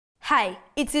Hey,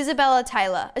 it's Isabella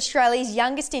Taylor, Australia's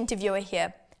youngest interviewer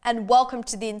here, and welcome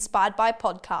to the Inspired by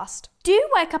podcast. Do you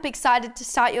wake up excited to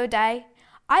start your day?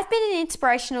 I've been an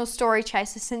inspirational story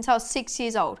chaser since I was 6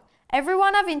 years old.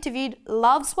 Everyone I've interviewed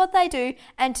loves what they do,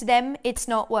 and to them, it's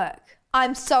not work.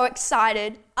 I'm so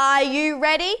excited. Are you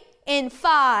ready? In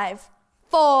 5,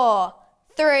 4,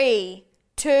 3,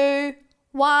 2,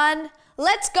 1,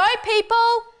 let's go, people!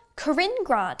 Corinne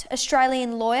Grant,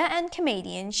 Australian lawyer and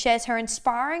comedian, shares her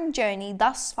inspiring journey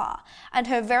thus far and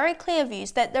her very clear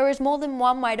views that there is more than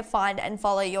one way to find and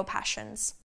follow your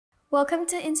passions. Welcome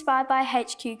to Inspired by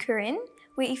HQ, Corinne.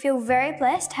 We feel very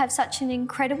blessed to have such an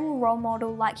incredible role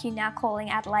model like you now calling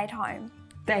Adelaide home.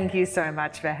 Thank you so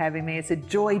much for having me. It's a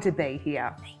joy to be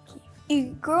here. Thank you.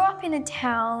 You grew up in a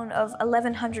town of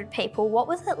 1,100 people. What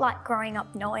was it like growing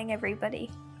up knowing everybody?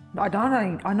 I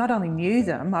not only knew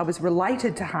them, I was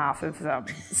related to half of them.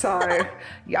 So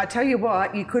I tell you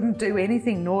what, you couldn't do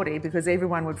anything naughty because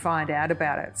everyone would find out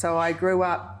about it. So I grew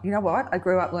up, you know what? I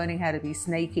grew up learning how to be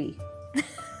sneaky.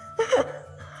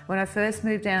 When I first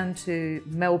moved down to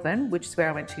Melbourne, which is where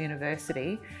I went to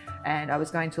university, and I was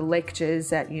going to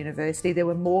lectures at university, there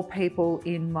were more people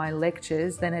in my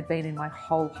lectures than had been in my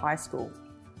whole high school.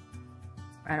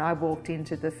 And I walked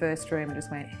into the first room and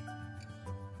just went,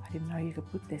 I didn't know you could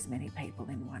put this many people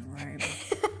in one room.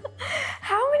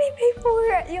 How many people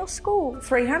were at your school?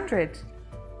 300.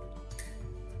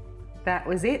 That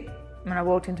was it. When I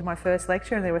walked into my first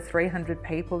lecture and there were 300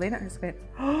 people in it, I just went,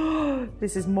 oh,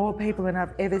 this is more people than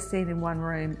I've ever seen in one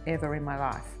room ever in my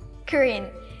life. Corinne,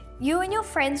 you and your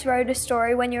friends wrote a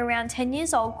story when you were around 10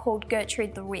 years old called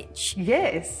Gertrude the Witch.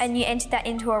 Yes. And you entered that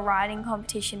into a writing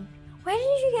competition. Where did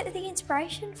you get the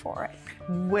inspiration for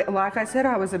it? Like I said,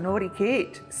 I was a naughty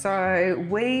kid. So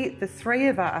the three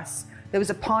of us, there was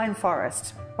a pine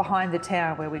forest behind the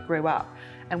town where we grew up.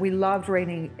 And we loved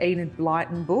reading Enid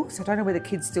Blyton books. I don't know whether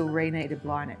kids still read Enid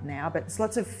Blyton now, but there's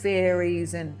lots of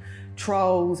fairies and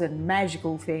trolls and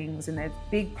magical things, and there's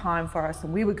big pine forests,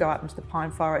 and we would go up into the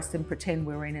pine forest and pretend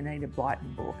we were in an Enid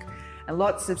Blyton book. And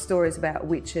lots of stories about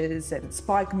witches and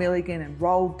Spike Milligan and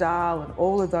Roald Dahl and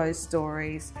all of those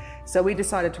stories. So we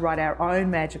decided to write our own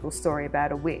magical story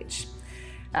about a witch,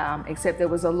 except there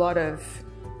was a lot of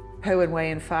poo and wee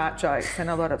and fart jokes and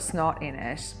a lot of snot in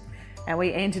it. And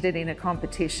we entered it in a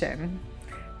competition,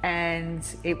 and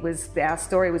our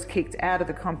story was kicked out of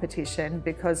the competition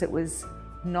because it was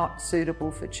not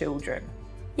suitable for children.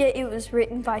 Yeah, it was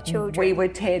written by children. We were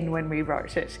 10 when we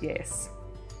wrote it, yes.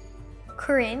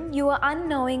 Corinne, you were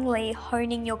unknowingly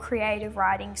honing your creative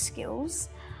writing skills.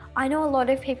 I know a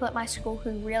lot of people at my school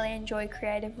who really enjoy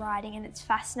creative writing, and it's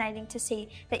fascinating to see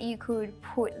that you could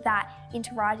put that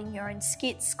into writing your own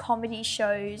skits, comedy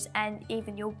shows, and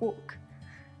even your book.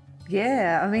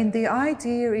 Yeah, I mean, the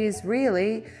idea is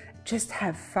really just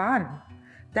have fun.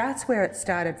 That's where it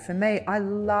started for me. I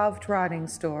loved writing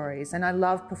stories and I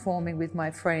loved performing with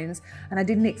my friends, and I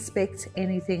didn't expect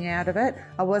anything out of it.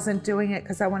 I wasn't doing it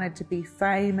because I wanted to be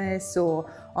famous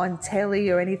or on telly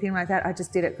or anything like that. I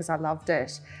just did it because I loved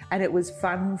it, and it was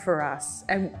fun for us.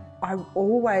 And I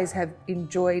always have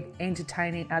enjoyed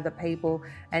entertaining other people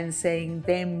and seeing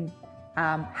them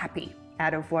happy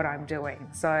out of what I'm doing.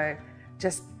 So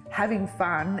just having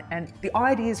fun, and the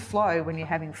ideas flow when you're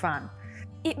having fun.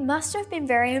 It must have been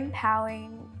very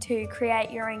empowering to create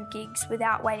your own gigs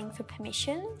without waiting for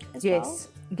permission as well.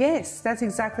 Yes, that's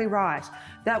exactly right.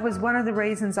 That was one of the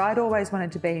reasons I'd always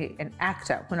wanted to be an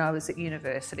actor when I was at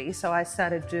university. So I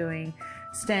started doing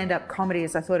stand-up comedy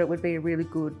as I thought it would be a really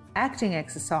good acting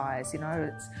exercise. You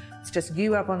know, it's just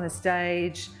you up on the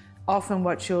stage. Often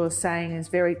what you're saying is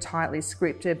very tightly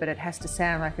scripted, but it has to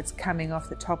sound like it's coming off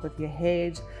the top of your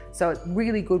head. So it's a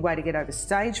really good way to get over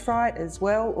stage fright as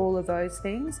well, all of those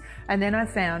things. And then I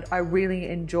found I really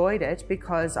enjoyed it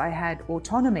because I had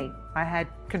autonomy. I had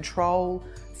control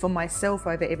for myself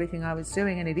over everything I was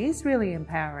doing, and it is really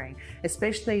empowering,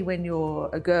 especially when you're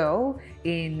a girl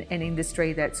in an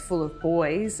industry that's full of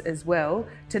boys as well,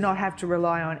 to not have to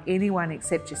rely on anyone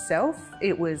except yourself.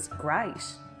 It was great.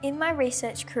 In my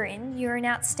research, Corinne, you're an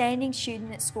outstanding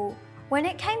student at school. When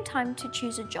it came time to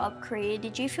choose a job career,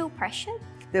 did you feel pressured?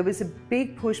 There was a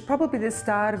big push, probably the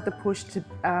start of the push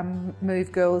to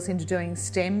move girls into doing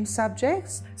STEM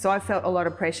subjects. So I felt a lot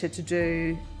of pressure to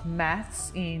do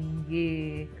maths in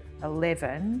year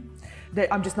 11.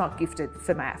 I'm just not gifted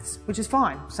for maths, which is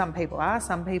fine. Some people are,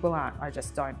 some people aren't. I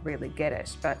just don't really get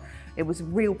it. But it was a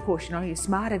real push, you know, you're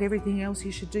smart at everything else,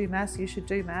 you should do maths, you should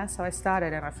do maths. So I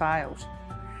started and I failed.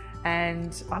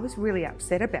 And I was really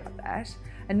upset about that.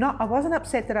 And I wasn't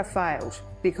upset that I failed,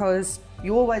 because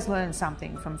you always learn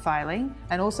something from failing,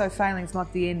 and also failing's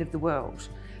not the end of the world.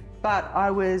 but I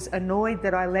was annoyed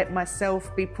that I let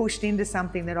myself be pushed into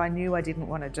something that I knew I didn't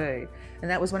want to do.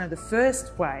 And that was one of the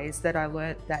first ways that I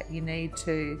learnt that you need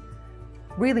to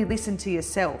really listen to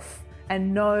yourself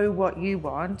and know what you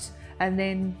want and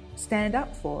then stand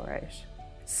up for it.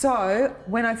 So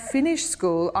when I finished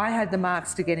school, I had the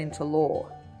marks to get into law.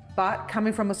 But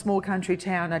coming from a small country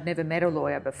town, I'd never met a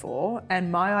lawyer before.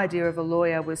 And my idea of a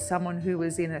lawyer was someone who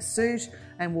was in a suit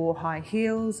and wore high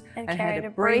heels and had a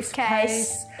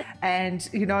briefcase and,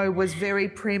 you know, was very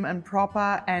prim and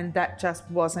proper. And that just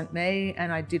wasn't me,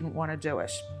 and I didn't want to do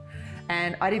it.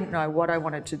 And I didn't know what I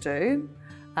wanted to do,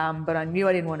 but I knew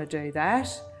I didn't want to do that.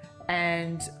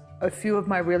 And a few of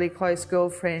my really close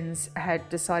girlfriends had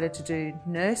decided to do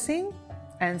nursing.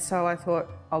 And so I thought,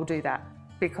 I'll do that,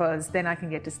 because then I can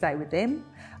get to stay with them.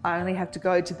 I only have to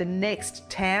go to the next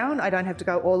town. I don't have to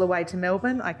go all the way to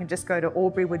Melbourne. I can just go to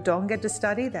Albury-Wodonga to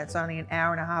study. That's only an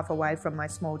hour and a half away from my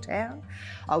small town.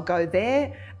 I'll go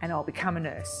there and I'll become a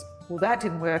nurse. Well, that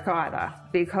didn't work either,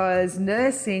 because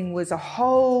nursing was a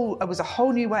whole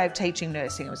new way of teaching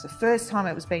nursing. It was the first time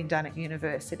it was being done at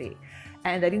university,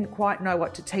 and they didn't quite know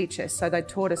what to teach us. So they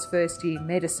taught us first year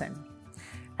medicine,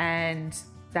 and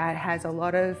that has a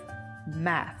lot of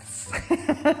maths.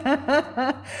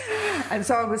 And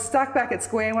so I was stuck back at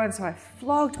square one, so I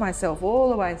flogged myself all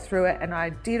the way through it, and I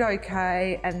did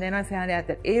okay. And then I found out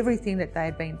that everything that they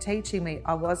had been teaching me,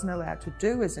 I wasn't allowed to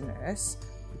do as a nurse,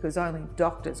 because only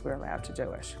doctors were allowed to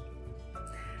do it.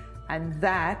 And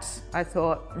that, I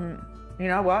thought, you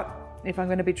know what? If I'm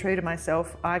going to be true to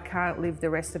myself, I can't live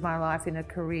the rest of my life in a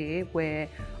career where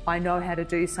I know how to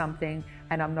do something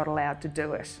and I'm not allowed to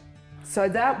do it. So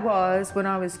that was when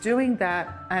I was doing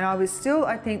that, and I was still,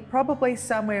 I think, probably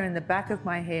somewhere in the back of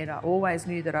my head, I always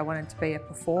knew that I wanted to be a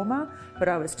performer, but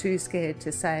I was too scared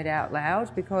to say it out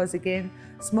loud because, again,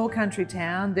 small country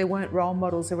town, there weren't role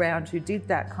models around who did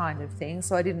that kind of thing,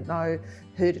 so I didn't know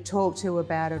who to talk to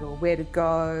about it or where to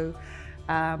go.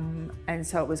 And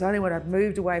so it was only when I'd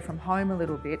moved away from home a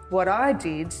little bit. What I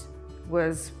did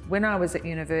was, when I was at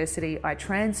university, I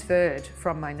transferred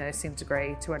from my nursing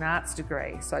degree to an arts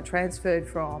degree. So I transferred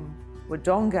from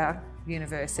Wodonga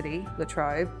University, La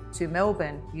Trobe, to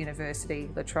Melbourne University,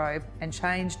 La Trobe, and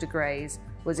changed degrees,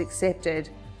 was accepted,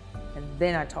 and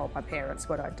then I told my parents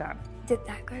what I'd done. Did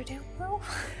that go down well?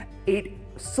 It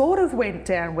sort of went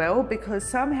down well, because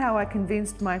somehow I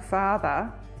convinced my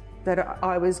father that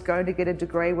I was going to get a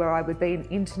degree where I would be an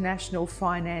international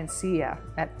financier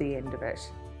at the end of it.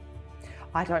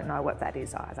 I don't know what that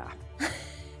is either.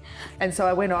 And so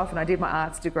I went off and I did my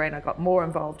arts degree, and I got more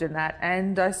involved in that,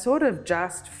 and I sort of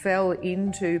just fell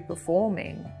into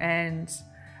performing, and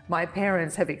my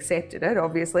parents have accepted it,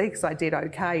 obviously, because I did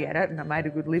okay at it and I made a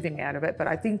good living out of it, but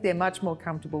I think they're much more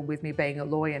comfortable with me being a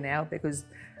lawyer now because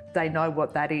they know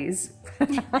what that is.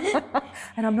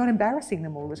 And I'm not embarrassing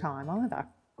them all the time either.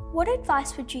 What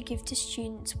advice would you give to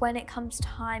students when it comes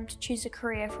time to choose a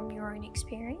career from your own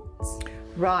experience?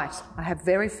 Right, I have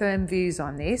very firm views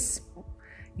on this.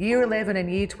 Year 11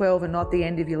 and Year 12 are not the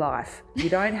end of your life. You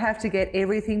don't have to get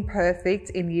everything perfect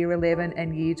in Year 11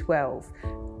 and Year 12.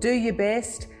 Do your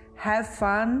best, have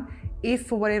fun. If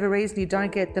for whatever reason you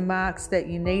don't get the marks that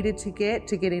you needed to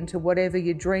get into whatever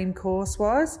your dream course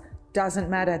was, doesn't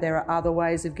matter, there are other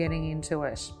ways of getting into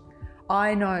it.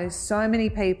 I know so many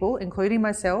people, including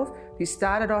myself, who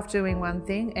started off doing one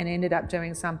thing and ended up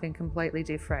doing something completely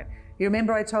different. You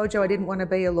remember I told you I didn't want to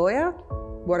be a lawyer?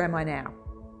 What am I now?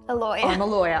 A lawyer. I'm a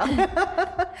lawyer.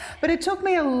 But it took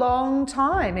me a long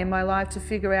time in my life to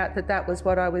figure out that that was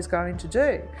what I was going to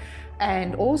do.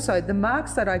 And also the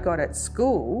marks that I got at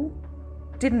school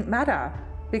didn't matter,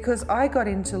 because I got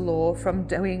into law from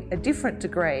doing a different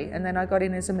degree, and then I got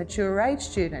in as a mature age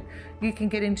student. You can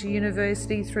get into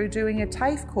university through doing a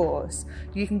TAFE course.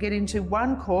 You can get into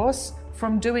one course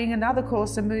from doing another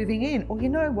course and moving in. Or you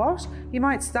know what? You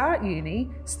might start uni,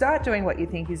 start doing what you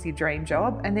think is your dream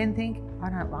job, and then think, I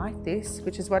don't like this,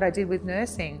 which is what I did with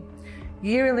nursing.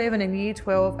 Year 11 and Year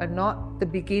 12 are not the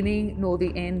beginning nor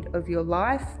the end of your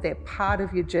life. They're part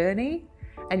of your journey.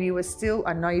 And you are still,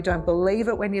 I know you don't believe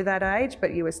it when you're that age,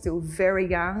 but you are still very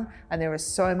young, and there are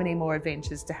so many more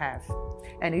adventures to have.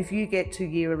 And if you get to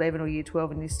Year 11 or Year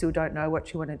 12 and you still don't know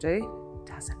what you want to do,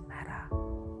 doesn't matter.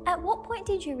 At what point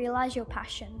did you realise your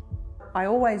passion? I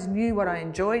always knew what I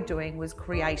enjoyed doing was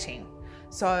creating.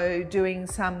 So doing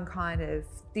some kind of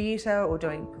theatre or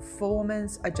doing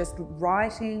performance, I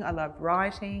love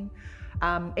writing.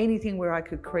 Anything where I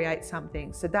could create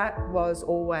something. So that was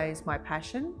always my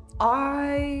passion.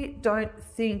 I don't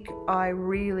think I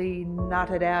really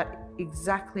nutted out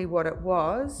exactly what it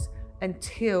was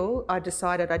until I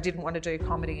decided I didn't want to do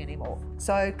comedy anymore.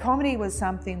 So comedy was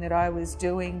something that I was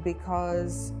doing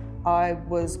because I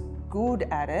was good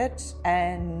at it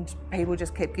and people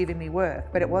just kept giving me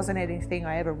work, but it wasn't anything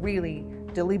I ever really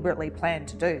deliberately planned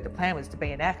to do. The plan was to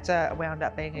be an actor. I wound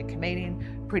up being a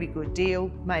comedian, pretty good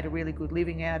deal, made a really good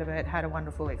living out of it, had a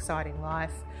wonderful, exciting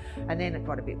life. And then it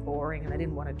got a bit boring and I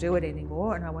didn't want to do it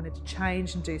anymore and I wanted to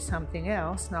change and do something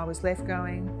else, and I was left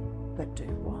going, but do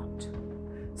what?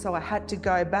 So I had to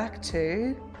go back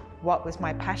to what was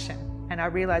my passion. And I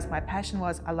realised my passion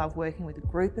was I love working with a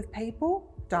group of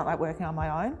people, don't like working on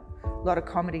my own. A lot of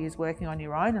comedy is working on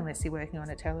your own unless you're working on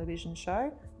a television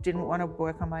show. Didn't want to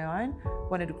work on my own,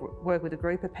 wanted to work with a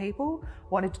group of people,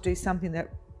 wanted to do something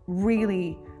that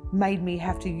really made me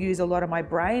have to use a lot of my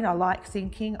brain. I like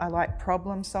thinking, I like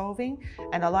problem solving,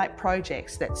 and I like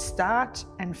projects that start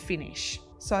and finish.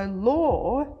 So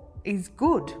law is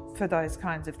good for those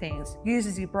kinds of things.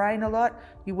 Uses your brain a lot,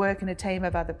 you work in a team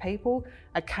of other people,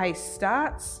 a case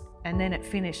starts and then it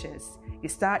finishes. You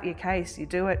start your case, you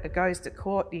do it, it goes to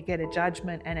court, you get a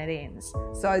judgment and it ends.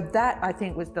 So that, I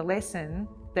think, was the lesson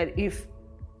that if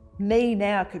me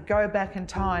now could go back in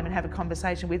time and have a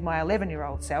conversation with my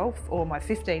 11-year-old self or my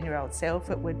 15-year-old self,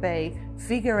 it would be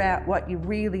figure out what you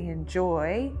really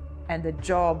enjoy and the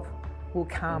job will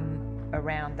come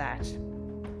around that.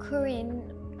 Corinne,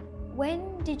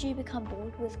 when did you become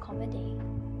bored with comedy?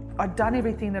 I'd done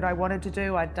everything that I wanted to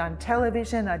do. I'd done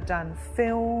television, I'd done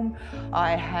film,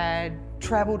 I had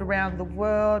travelled around the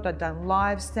world, I'd done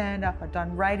live stand-up, I'd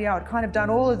done radio, I'd kind of done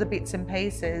all of the bits and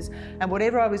pieces, and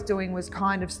whatever I was doing was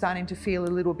kind of starting to feel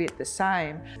a little bit the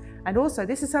same. And also,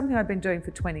 this is something I've been doing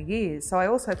for 20 years, so I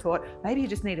also thought, maybe you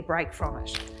just need a break from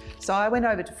it. So I went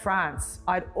over to France.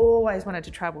 I'd always wanted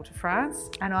to travel to France,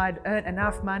 and I'd earned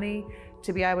enough money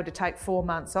to be able to take 4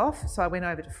 months off, so I went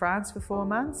over to France for 4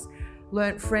 months.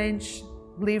 Learnt French,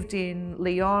 lived in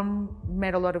Lyon,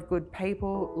 met a lot of good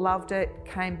people, loved it,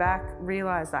 came back,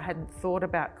 realised I hadn't thought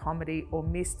about comedy or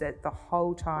missed it the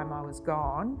whole time I was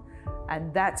gone.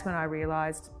 And that's when I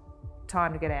realised,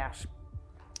 time to get out.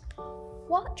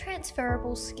 What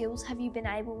transferable skills have you been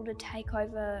able to take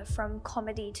over from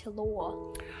comedy to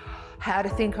law? How to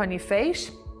think on your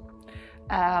feet,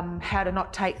 how to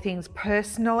not take things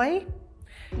personally.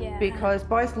 Yeah. Because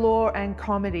both law and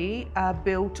comedy are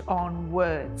built on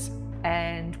words,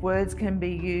 and words can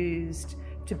be used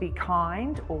to be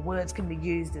kind, or words can be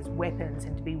used as weapons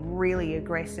and to be really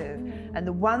aggressive. And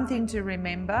the one thing to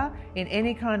remember in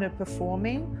any kind of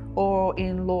performing or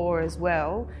in law as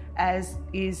well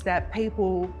is that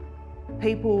people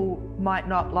might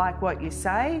not like what you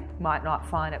say, might not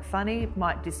find it funny,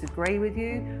 might disagree with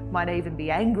you, might even be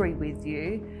angry with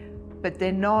you, but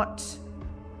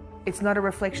it's not a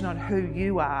reflection on who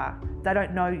you are. They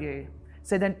don't know you.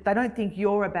 So they don't think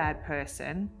you're a bad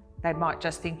person. They might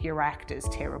just think your act is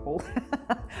terrible.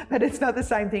 But it's not the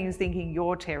same thing as thinking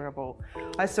you're terrible.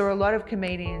 I saw a lot of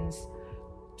comedians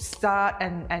start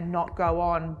and not go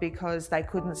on because they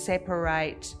couldn't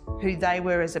separate who they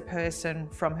were as a person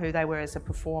from who they were as a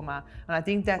performer. And I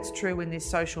think that's true in this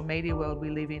social media world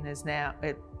we live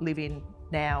in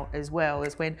now as well,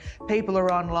 as when people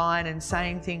are online and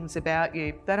saying things about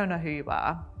you, they don't know who you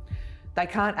are. They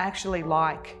can't actually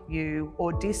like you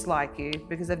or dislike you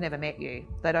because they've never met you.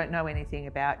 They don't know anything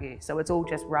about you, so it's all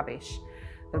just rubbish.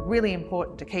 It's really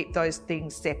important to keep those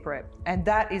things separate, and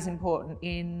that is important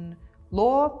in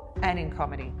law and in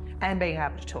comedy, and being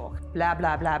able to talk. Blah,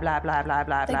 blah, blah, blah, blah, blah,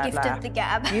 blah, The blah, gift blah. of the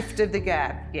gab. Gift of the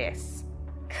gab, yes.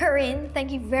 Corinne,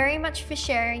 thank you very much for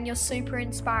sharing your super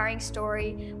inspiring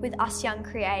story with us young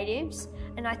creatives.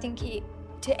 And I think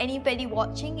to anybody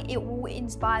watching, it will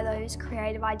inspire those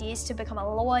creative ideas to become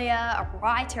a lawyer, a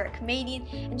writer, a comedian,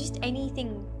 and just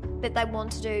anything that they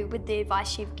want to do with the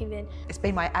advice you've given. It's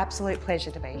been my absolute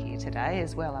pleasure to be here today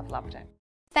as well. I've loved it.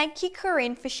 Thank you,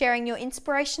 Corinne, for sharing your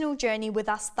inspirational journey with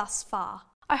us thus far.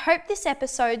 I hope this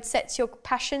episode sets your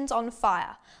passions on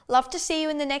fire. Love to see you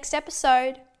in the next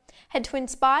episode. Head to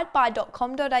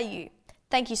inspiredby.com.au.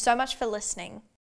 Thank you so much for listening.